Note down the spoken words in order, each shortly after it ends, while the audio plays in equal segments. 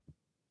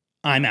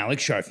I'm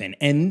Alex Sharfin,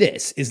 and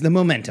this is the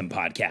Momentum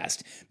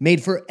Podcast,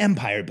 made for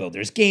empire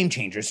builders, game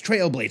changers,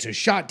 trailblazers,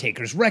 shot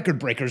takers, record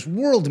breakers,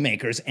 world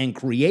makers, and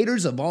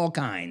creators of all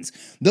kinds.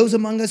 Those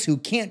among us who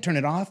can't turn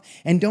it off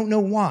and don't know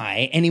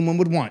why anyone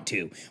would want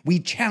to. We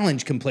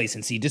challenge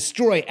complacency,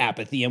 destroy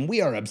apathy, and we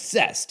are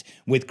obsessed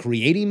with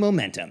creating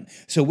momentum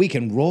so we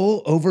can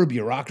roll over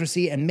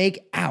bureaucracy and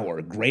make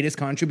our greatest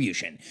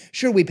contribution.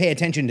 Sure, we pay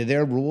attention to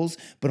their rules,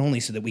 but only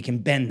so that we can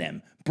bend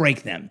them,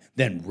 break them,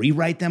 then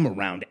rewrite them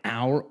around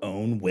our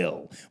own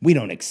will. We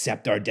don't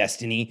accept our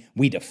destiny,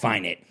 we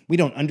define it. We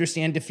don't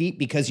understand defeat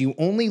because you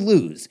only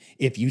lose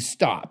if you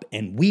stop,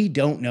 and we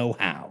don't know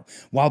how.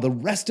 While the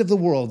rest of the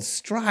world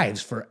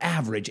strives for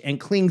average and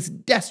clings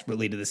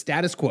desperately to the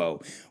status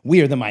quo,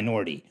 we are the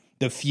minority,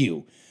 the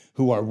few,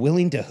 who are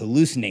willing to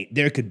hallucinate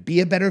there could be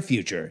a better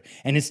future,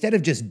 and instead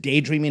of just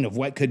daydreaming of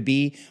what could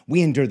be,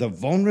 we endure the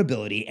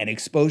vulnerability and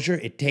exposure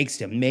it takes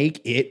to make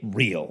it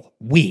real.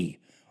 We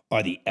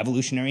are the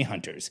evolutionary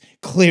hunters,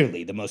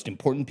 clearly the most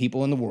important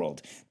people in the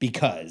world,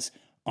 because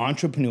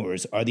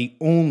entrepreneurs are the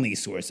only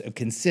source of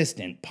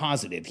consistent,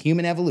 positive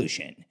human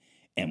evolution,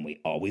 and we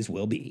always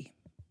will be.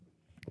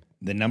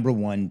 The number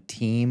one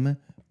team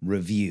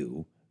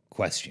review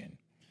question.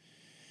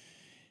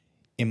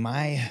 In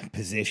my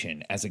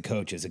position as a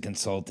coach, as a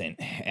consultant,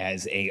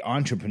 as an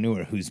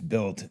entrepreneur who's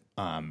built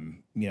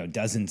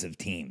dozens of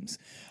teams,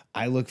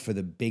 I look for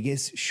the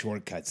biggest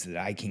shortcuts that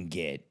I can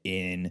get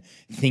in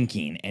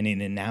thinking and in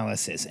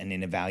analysis and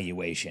in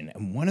evaluation.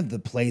 And one of the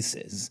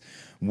places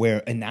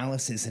where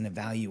analysis and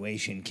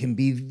evaluation can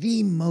be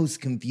the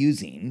most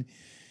confusing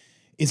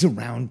is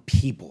around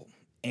people.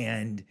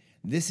 And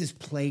this has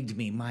plagued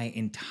me my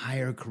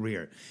entire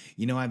career.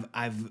 You know,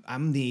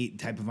 I'm the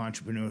type of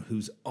entrepreneur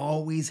who's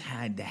always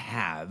had to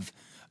have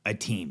a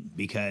team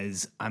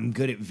because I'm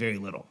good at very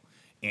little.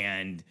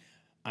 And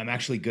I'm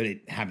actually good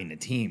at having a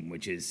team,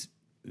 which is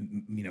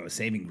a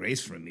saving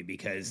grace for me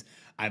because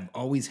I've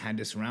always had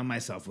to surround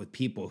myself with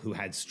people who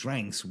had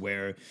strengths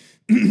where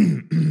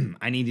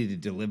I needed to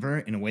deliver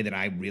in a way that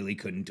I really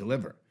couldn't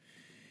deliver.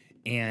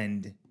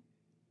 And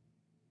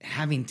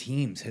having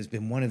teams has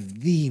been one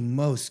of the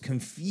most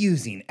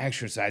confusing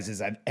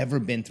exercises I've ever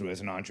been through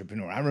as an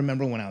entrepreneur. I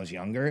remember when I was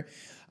younger,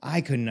 I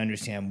couldn't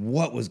understand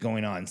what was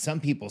going on. Some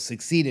people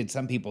succeeded,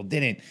 some people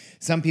didn't.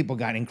 Some people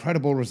got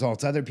incredible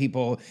results, other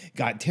people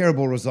got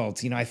terrible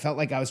results. You know, I felt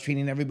like I was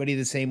treating everybody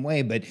the same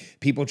way, but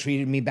people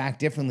treated me back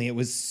differently. It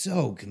was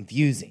so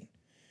confusing.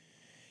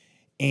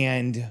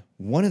 And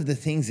one of the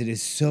things that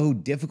is so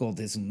difficult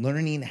is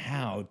learning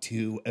how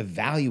to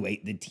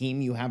evaluate the team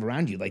you have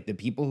around you, like the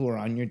people who are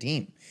on your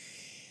team.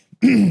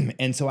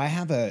 And so I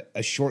have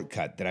a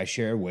shortcut that I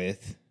share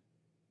with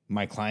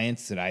my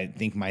clients that I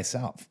think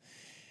myself.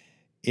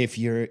 If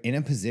you're in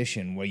a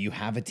position where you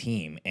have a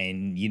team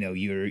and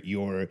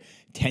you're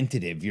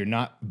tentative, you're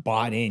not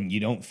bought in, you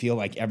don't feel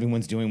like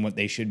everyone's doing what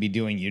they should be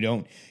doing, you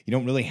don't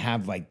really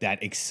have like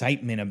that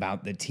excitement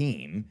about the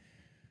team,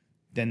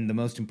 then the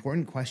most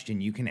important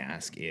question you can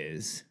ask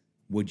is,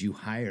 would you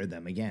hire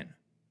them again?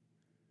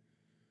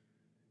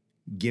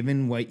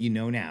 Given what you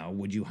know now,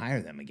 would you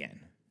hire them again?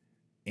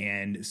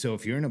 And so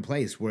if you're in a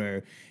place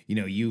where,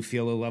 you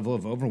feel a level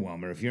of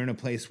overwhelm, or if you're in a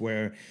place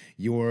where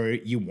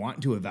you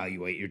want to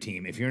evaluate your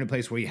team, if you're in a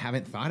place where you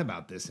haven't thought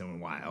about this in a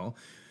while,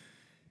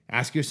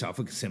 ask yourself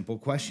a simple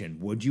question.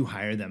 Would you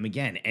hire them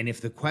again? And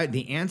if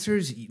the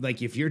answer's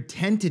like, if you're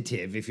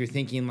tentative, if you're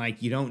thinking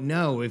like you don't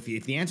know, if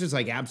the answer's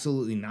like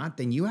absolutely not,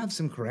 then you have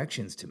some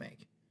corrections to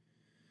make.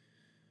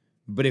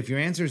 But if your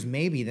answer is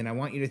maybe, then I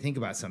want you to think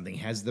about something.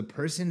 Has the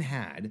person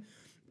had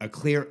a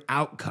clear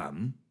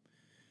outcome,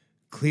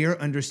 clear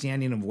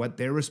understanding of what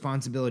their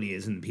responsibility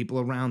is and the people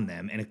around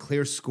them, and a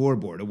clear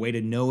scoreboard, a way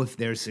to know if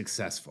they're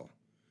successful?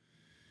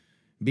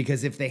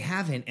 Because if they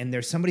haven't, and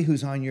there's somebody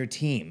who's on your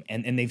team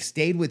and they've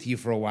stayed with you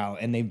for a while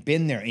and they've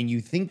been there and you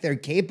think they're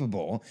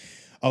capable,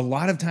 a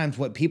lot of times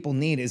what people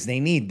need is they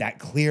need that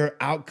clear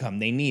outcome.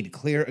 They need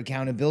clear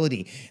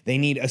accountability. They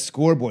need a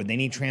scoreboard. They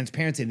need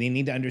transparency. They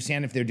need to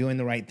understand if they're doing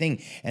the right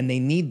thing. And they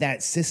need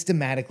that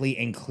systematically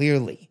and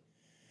clearly.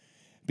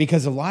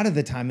 Because a lot of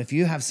the time, if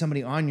you have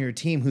somebody on your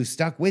team who's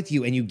stuck with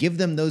you and you give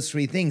them those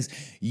three things,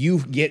 you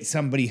get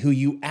somebody who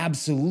you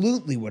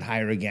absolutely would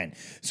hire again.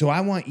 So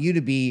I want you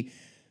to be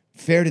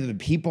fair to the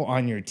people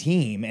on your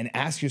team and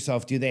ask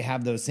yourself, do they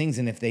have those things?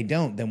 And if they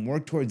don't, then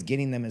work towards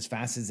getting them as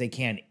fast as they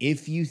can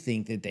if you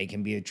think that they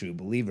can be a true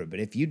believer. But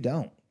if you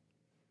don't,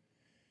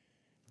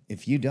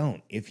 if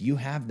you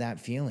have that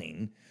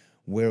feeling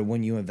where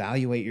when you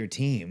evaluate your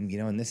team,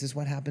 and this is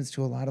what happens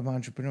to a lot of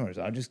entrepreneurs,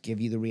 I'll just give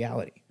you the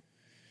reality.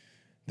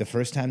 The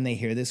first time they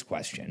hear this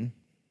question,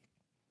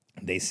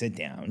 they sit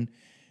down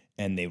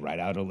and they write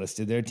out a list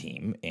of their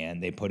team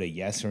and they put a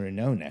yes or a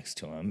no next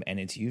to them. And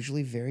it's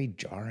usually very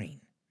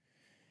jarring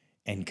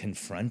and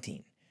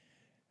confronting,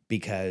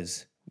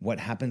 because what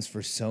happens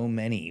for so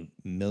many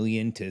 $1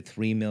 million to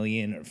 $3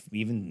 million or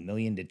even $1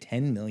 million to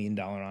 $10 million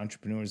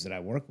entrepreneurs that I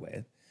work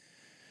with,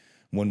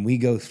 when we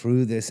go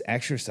through this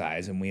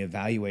exercise and we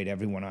evaluate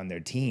everyone on their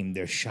team,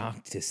 they're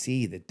shocked to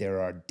see that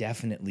there are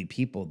definitely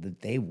people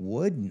that they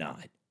would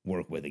not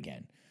work with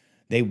again.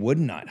 They would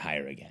not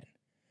hire again.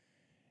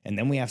 And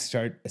then we have to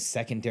start a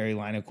secondary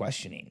line of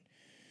questioning.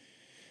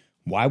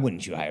 Why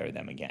wouldn't you hire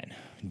them again?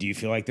 Do you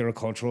feel like they're a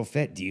cultural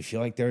fit? Do you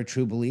feel like they're a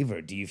true believer?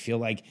 Do you feel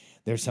like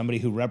they're somebody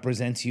who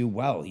represents you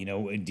well?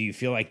 Do you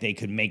feel like they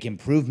could make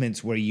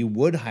improvements where you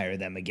would hire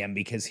them again?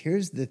 Because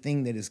here's the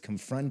thing that is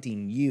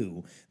confronting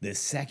you the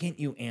second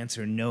you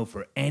answer no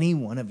for any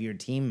one of your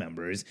team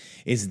members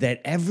is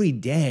that every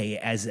day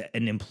as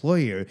an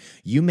employer,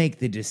 you make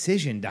the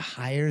decision to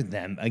hire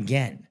them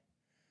again.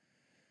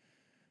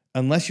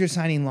 Unless you're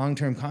signing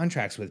long-term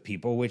contracts with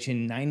people, which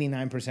in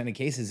 99% of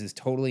cases is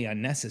totally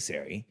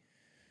unnecessary,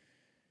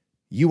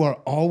 you are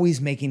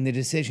always making the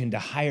decision to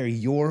hire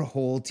your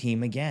whole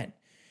team again.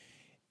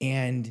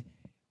 And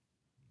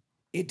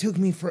it took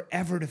me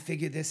forever to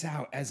figure this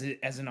out as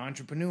an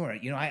entrepreneur.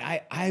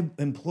 I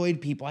employed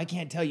people. I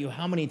can't tell you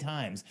how many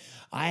times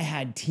I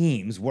had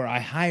teams where I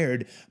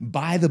hired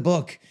by the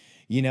book.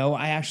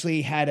 I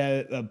actually had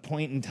a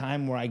point in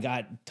time where I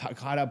got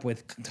caught up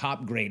with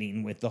top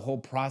grading, with the whole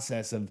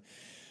process of,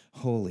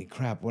 holy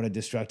crap, what a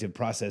destructive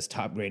process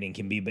top grading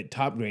can be, but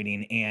top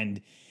grading.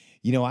 And,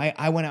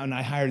 I went out and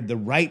I hired the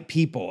right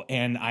people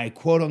and I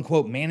quote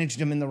unquote managed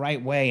them in the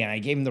right way. And I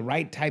gave them the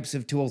right types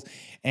of tools.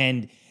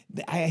 And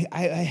I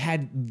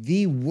had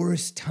the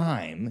worst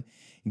time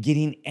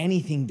getting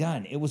anything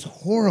done. It was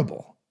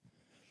horrible.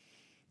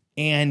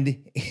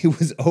 And it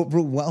was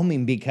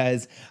overwhelming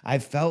because I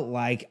felt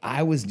like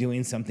I was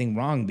doing something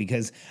wrong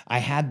because I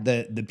had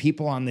the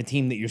people on the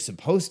team that you're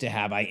supposed to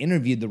have. I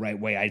interviewed the right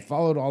way. I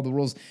followed all the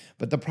rules.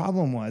 But the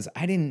problem was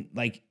I didn't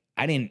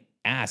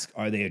ask,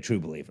 are they a true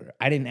believer?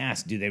 I didn't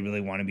ask, do they really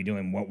want to be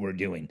doing what we're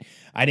doing?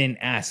 I didn't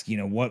ask,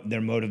 what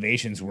their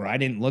motivations were. I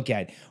didn't look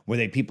at, were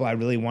they people I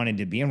really wanted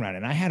to be around?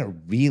 And I had a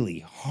really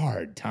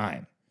hard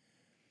time.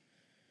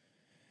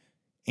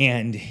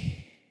 And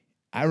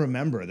I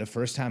remember the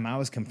first time I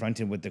was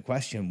confronted with the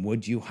question,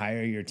 would you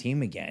hire your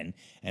team again?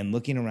 And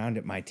looking around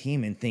at my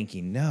team and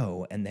thinking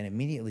no, and then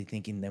immediately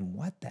thinking, then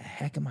what the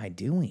heck am I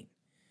doing?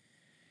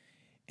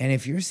 And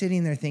if you're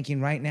sitting there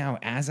thinking right now,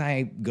 as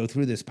I go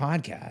through this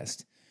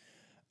podcast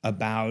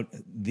about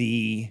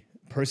the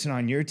person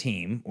on your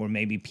team or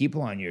maybe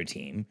people on your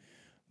team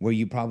where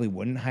you probably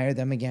wouldn't hire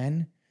them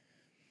again,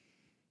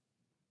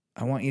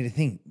 I want you to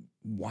think,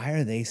 why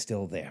are they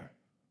still there?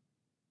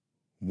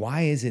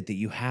 Why is it that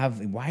you're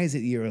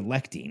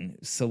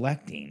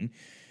selecting,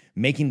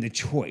 making the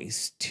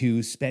choice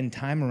to spend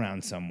time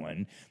around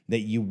someone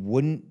that you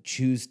wouldn't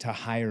choose to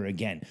hire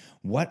again?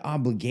 What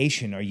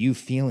obligation are you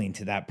feeling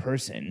to that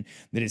person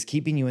that is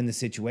keeping you in the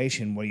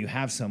situation where you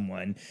have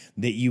someone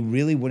that you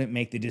really wouldn't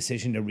make the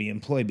decision to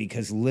reemploy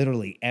because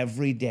literally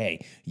every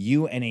day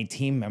you and a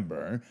team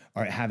member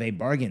have a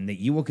bargain that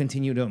you will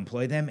continue to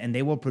employ them and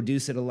they will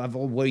produce at a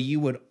level where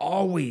you would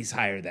always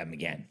hire them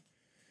again?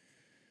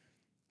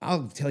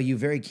 I'll tell you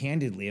very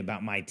candidly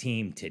about my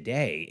team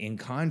today in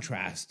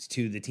contrast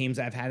to the teams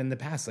I've had in the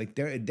past. Like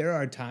there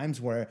are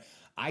times where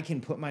I can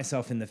put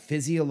myself in the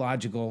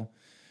physiological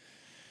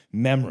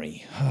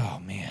memory,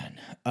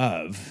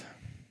 of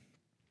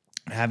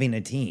having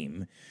a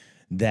team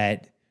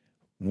that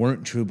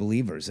weren't true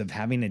believers, of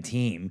having a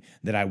team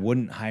that I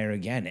wouldn't hire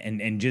again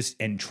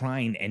and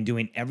trying and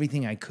doing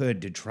everything I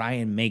could to try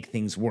and make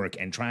things work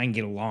and try and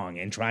get along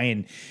and try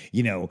and,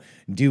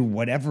 do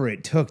whatever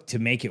it took to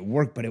make it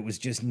work. But it was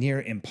just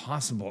near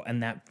impossible.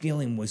 And that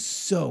feeling was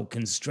so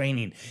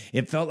constraining.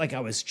 It felt like I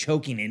was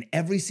choking. And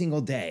every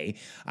single day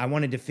I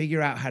wanted to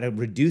figure out how to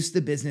reduce the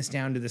business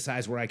down to the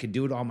size where I could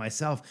do it all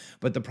myself.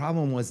 But the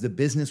problem was the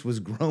business was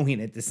growing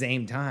at the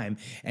same time.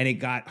 And it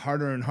got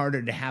harder and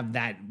harder to have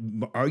that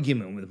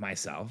argument with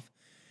myself.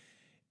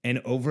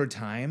 And over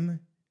time,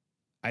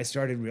 I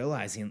started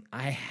realizing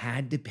I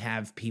had to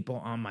have people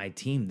on my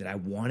team that I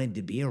wanted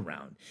to be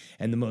around.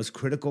 And the most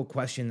critical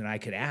question that I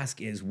could ask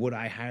is, would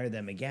I hire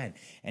them again?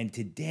 And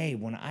today,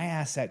 when I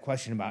ask that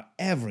question about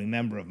every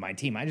member of my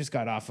team, I just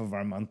got off of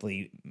our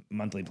monthly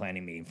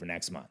planning meeting for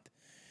next month.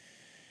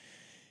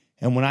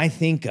 And when I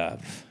think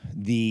of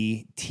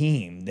the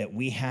team that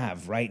we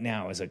have right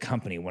now as a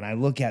company, when I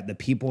look at the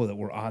people that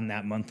were on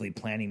that monthly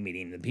planning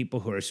meeting, the people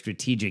who are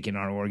strategic in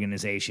our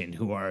organization,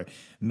 who are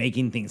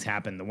making things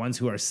happen, the ones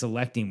who are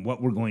selecting what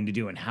we're going to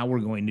do and how we're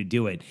going to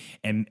do it,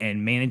 and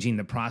managing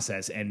the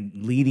process and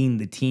leading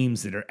the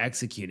teams that are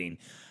executing,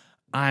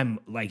 I'm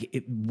like,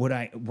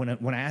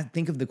 when I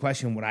think of the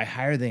question, would I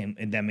hire them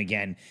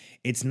again?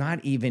 It's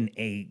not even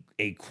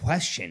a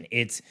question.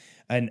 It's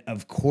an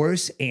of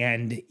course,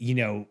 and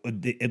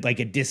like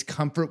a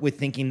discomfort with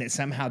thinking that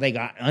somehow they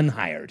got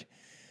unhired,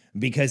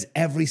 because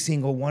every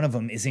single one of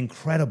them is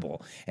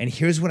incredible. And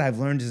here's what I've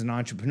learned as an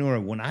entrepreneur: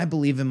 when I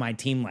believe in my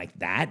team like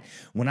that,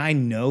 when I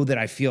know that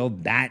I feel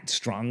that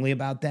strongly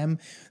about them,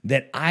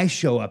 that I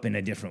show up in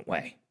a different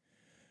way.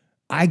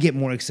 I get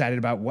more excited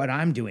about what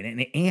I'm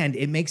doing. And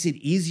it makes it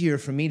easier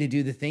for me to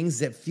do the things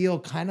that feel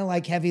kind of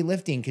like heavy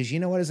lifting. Because you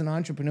know what, as an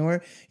entrepreneur,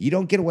 you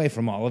don't get away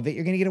from all of it.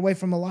 You're going to get away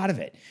from a lot of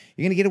it.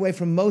 You're going to get away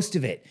from most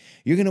of it.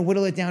 You're going to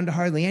whittle it down to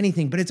hardly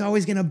anything. But it's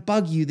always going to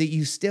bug you that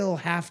you still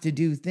have to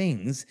do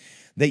things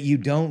that you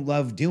don't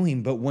love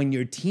doing. But when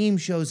your team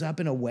shows up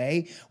in a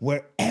way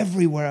where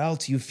everywhere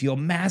else you feel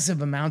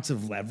massive amounts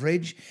of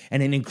leverage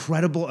and an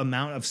incredible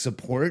amount of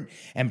support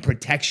and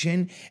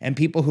protection, and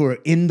people who are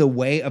in the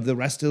way of the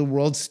rest of the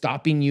world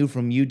stopping you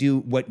from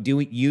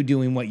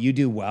doing what you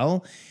do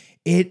well,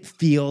 it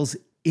feels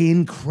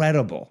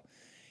incredible.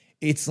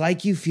 It's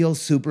like you feel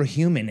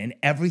superhuman and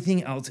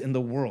everything else in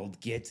the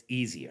world gets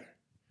easier.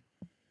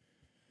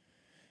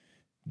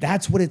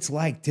 That's what it's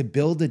like to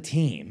build a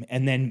team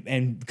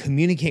and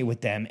communicate with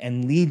them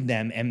and lead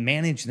them and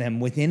manage them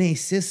within a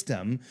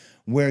system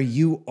where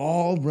you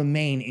all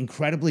remain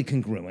incredibly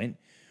congruent,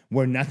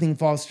 where nothing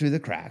falls through the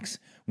cracks,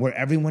 where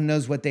everyone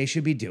knows what they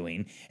should be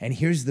doing. And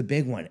here's the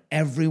big one.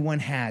 Everyone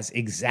has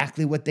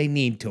exactly what they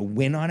need to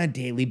win on a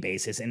daily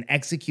basis and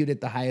execute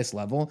at the highest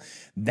level.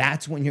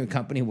 That's when your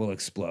company will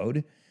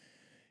explode.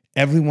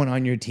 Everyone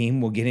on your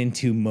team will get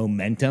into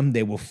momentum.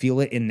 They will feel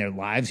it in their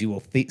lives. You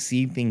will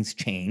see things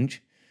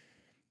change.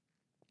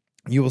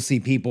 You will see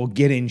people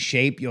get in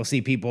shape. You'll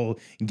see people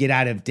get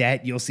out of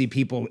debt. You'll see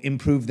people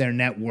improve their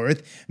net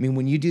worth. I mean,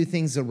 when you do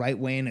things the right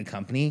way in a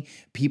company,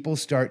 people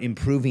start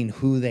improving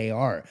who they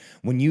are.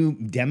 When you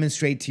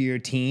demonstrate to your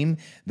team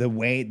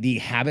the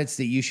habits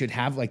that you should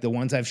have, like the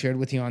ones I've shared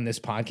with you on this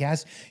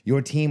podcast,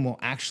 your team will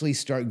actually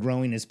start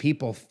growing as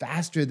people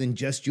faster than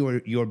just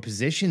your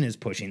position is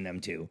pushing them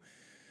to.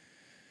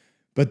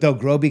 But they'll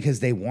grow because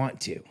they want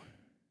to.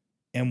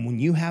 And when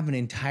you have an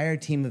entire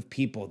team of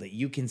people that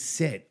you can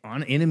sit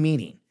in a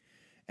meeting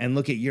and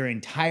look at your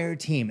entire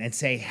team and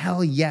say,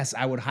 hell yes,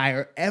 I would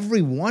hire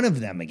every one of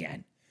them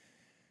again,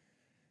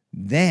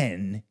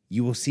 then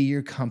you will see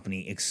your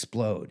company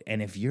explode.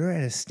 And if you're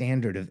at a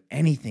standard of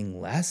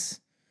anything less,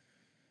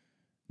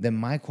 then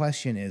my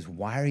question is,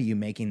 why are you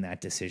making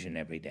that decision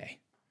every day?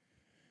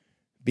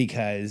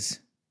 Because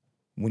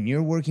when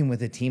you're working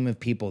with a team of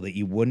people that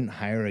you wouldn't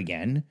hire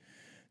again,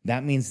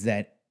 that means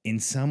that in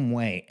some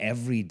way,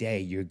 every day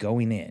you're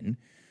going in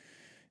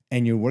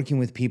and you're working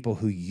with people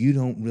who you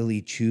don't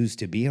really choose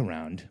to be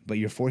around, but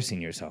you're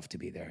forcing yourself to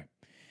be there.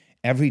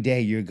 Every day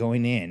you're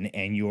going in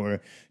and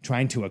you're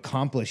trying to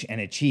accomplish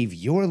and achieve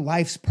your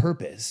life's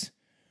purpose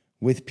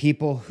with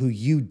people who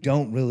you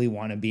don't really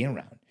want to be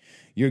around.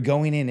 You're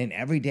going in and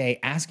every day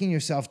asking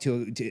yourself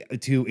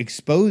to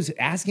expose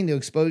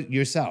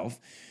yourself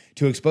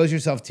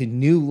to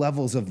new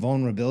levels of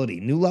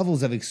vulnerability, new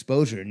levels of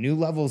exposure, new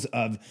levels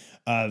of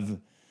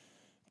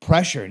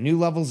pressure, new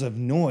levels of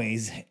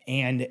noise,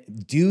 and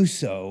do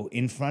so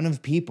in front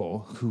of people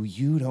who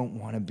you don't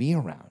want to be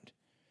around.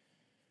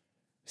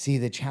 See,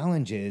 the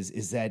challenge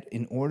is that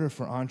in order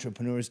for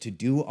entrepreneurs to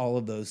do all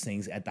of those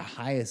things at the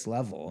highest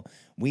level,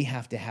 we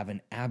have to have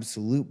an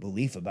absolute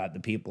belief about the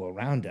people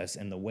around us.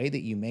 And the way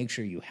that you make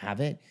sure you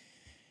have it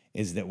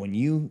is that when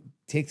you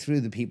tick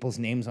through the people's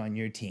names on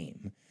your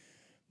team,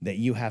 that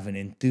you have an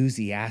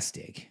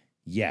enthusiastic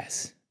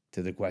yes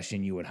to the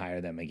question, you would hire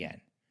them again.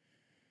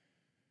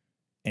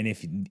 And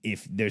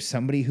if there's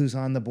somebody who's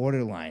on the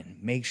borderline,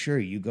 make sure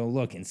you go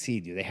look and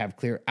see, do they have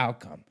clear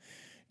outcome?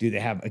 Do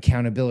they have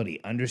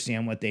accountability?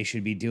 Understand what they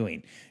should be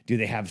doing? Do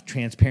they have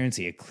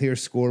transparency, a clear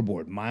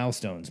scoreboard,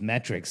 milestones,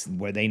 metrics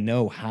where they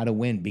know how to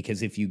win?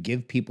 Because if you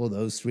give people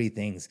those three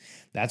things,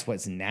 that's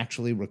what's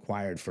naturally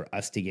required for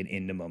us to get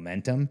into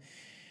momentum.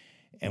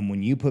 And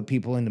when you put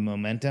people into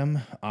momentum,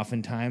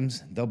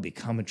 oftentimes they'll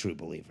become a true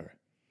believer.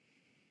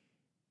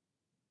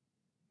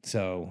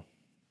 So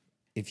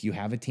if you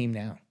have a team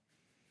now,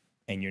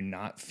 and you're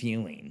not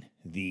feeling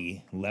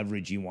the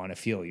leverage you want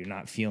to feel, you're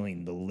not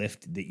feeling the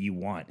lift that you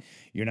want,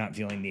 you're not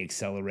feeling the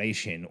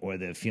acceleration or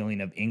the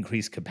feeling of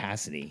increased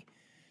capacity,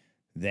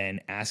 then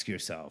ask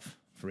yourself,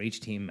 for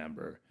each team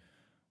member,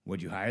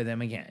 would you hire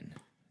them again?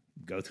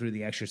 Go through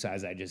the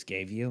exercise I just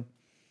gave you,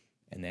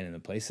 and then in the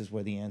places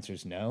where the answer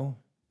is no,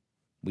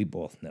 we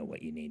both know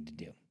what you need to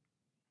do.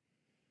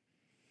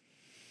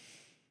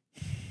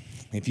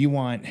 If you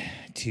want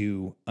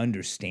to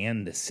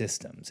understand the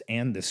systems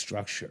and the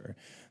structure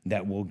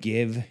that will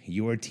give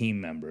your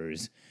team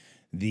members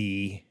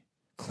the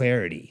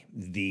clarity,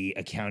 the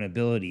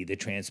accountability, the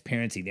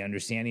transparency, the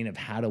understanding of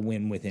how to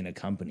win within a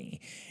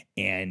company,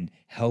 and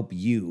help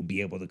you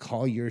be able to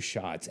call your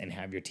shots and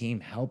have your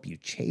team help you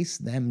chase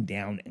them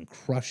down and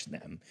crush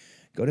them,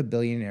 go to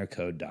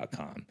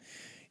billionairecode.com.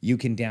 You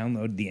can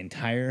download the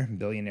entire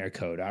Billionaire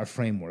Code, our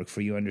framework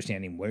for you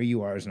understanding where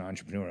you are as an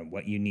entrepreneur and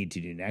what you need to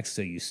do next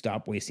so you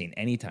stop wasting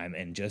any time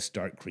and just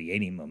start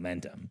creating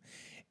momentum.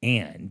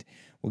 And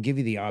we'll give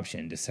you the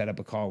option to set up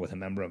a call with a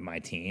member of my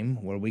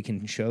team where we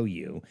can show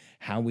you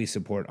how we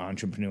support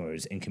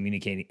entrepreneurs in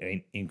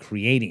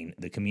creating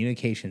the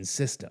communication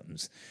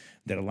systems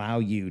that allow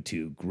you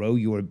to grow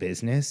your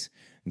business,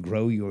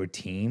 grow your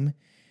team,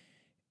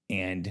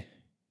 and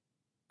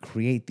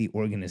create the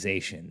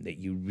organization that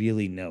you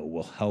really know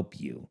will help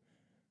you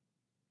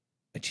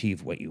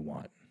achieve what you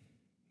want.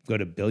 Go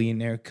to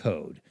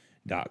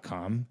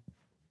billionairecode.com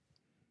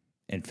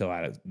and fill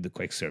out the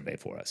quick survey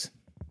for us.